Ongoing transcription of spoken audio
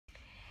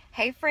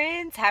Hey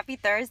friends, happy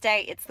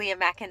Thursday. It's Leah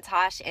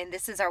McIntosh, and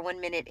this is our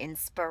 1 minute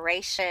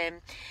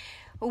inspiration.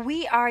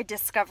 We are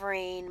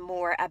discovering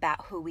more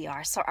about who we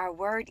are. So, our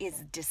word is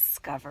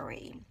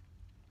discovery.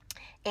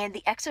 And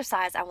the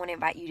exercise I want to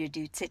invite you to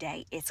do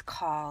today it's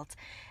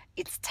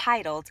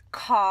titled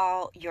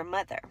Call Your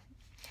Mother.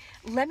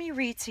 Let me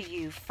read to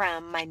you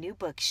from my new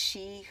book,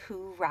 She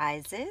Who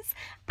Rises.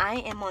 I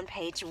am on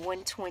page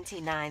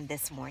 129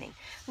 this morning.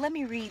 Let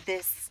me read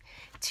this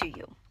to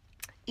you.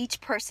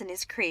 Each person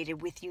is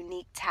created with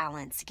unique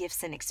talents,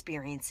 gifts, and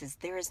experiences.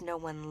 There is no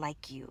one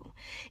like you.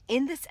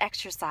 In this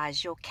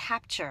exercise, you'll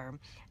capture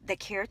the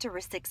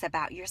characteristics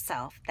about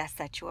yourself that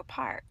set you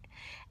apart.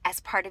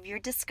 As part of your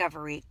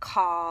discovery,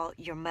 call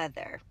your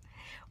mother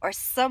or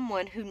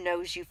someone who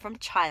knows you from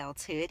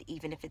childhood,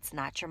 even if it's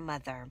not your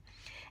mother,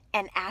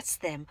 and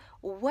ask them,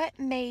 what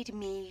made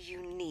me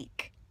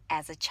unique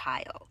as a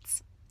child?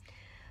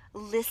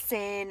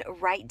 Listen,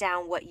 write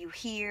down what you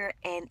hear,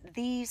 and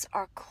these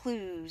are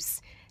clues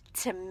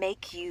to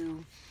make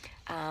you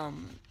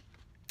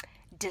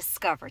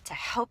to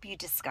help you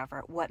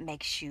discover what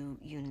makes you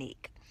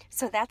unique.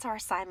 So that's our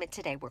assignment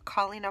today. We're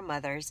calling our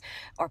mothers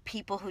or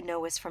people who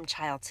know us from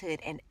childhood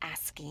and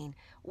asking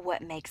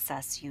what makes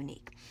us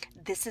unique.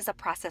 This is a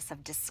process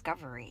of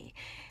discovery.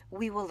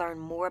 We will learn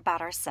more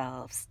about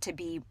ourselves to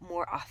be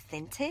more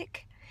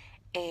authentic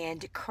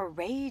and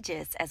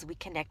courageous as we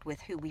connect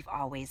with who we've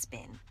always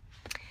been.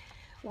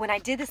 When I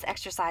did this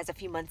exercise a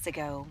few months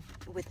ago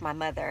with my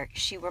mother,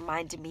 she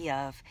reminded me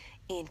of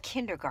in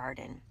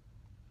kindergarten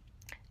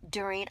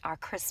during our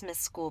Christmas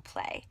school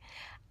play.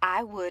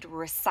 I would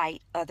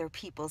recite other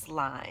people's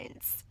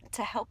lines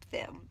to help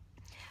them.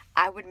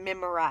 I would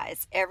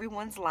memorize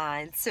everyone's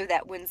lines so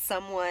that when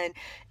someone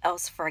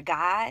else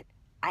forgot,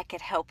 I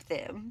could help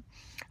them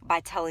by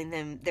telling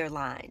them their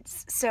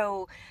lines.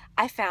 So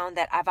I found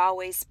that I've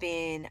always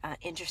been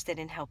interested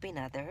in helping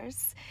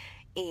others,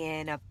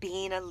 in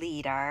being a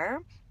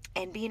leader,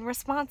 and being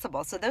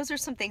responsible. So those are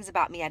some things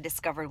about me I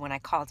discovered when I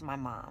called my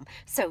mom.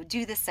 So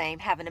do the same.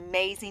 Have an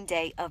amazing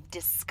day of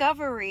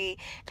discovery,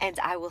 and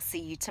I will see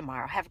you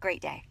tomorrow. Have a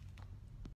great day.